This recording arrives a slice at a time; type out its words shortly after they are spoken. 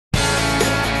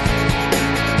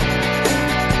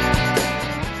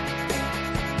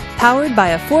powered by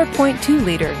a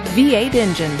 4.2-liter V8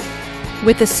 engine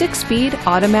with a 6-speed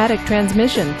automatic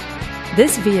transmission.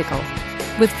 This vehicle,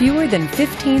 with fewer than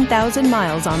 15,000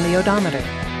 miles on the odometer,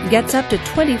 gets up to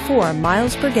 24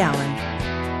 miles per gallon.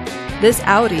 This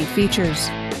Audi features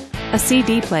a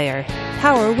CD player,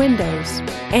 power windows,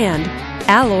 and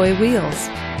alloy wheels.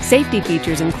 Safety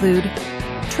features include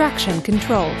traction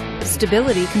control,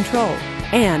 stability control,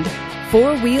 and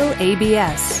 4-wheel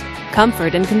ABS.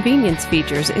 Comfort and convenience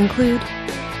features include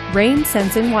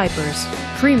rain-sensing wipers,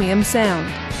 premium sound,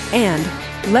 and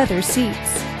leather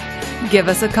seats. Give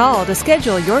us a call to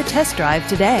schedule your test drive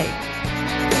today.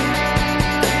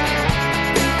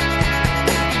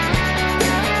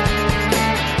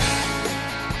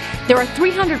 There are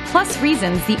 300+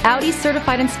 reasons the Audi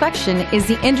certified inspection is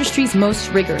the industry's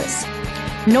most rigorous.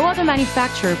 No other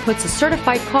manufacturer puts its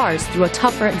certified cars through a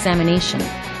tougher examination.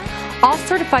 All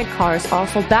certified cars are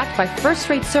also backed by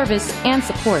first-rate service and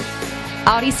support.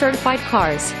 Audi certified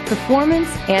cars, performance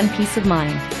and peace of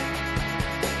mind.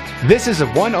 This is a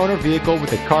one-owner vehicle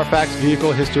with a Carfax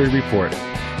Vehicle History Report.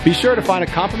 Be sure to find a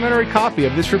complimentary copy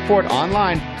of this report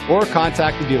online or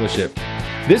contact the dealership.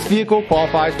 This vehicle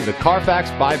qualifies for the Carfax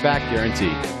Buyback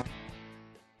Guarantee.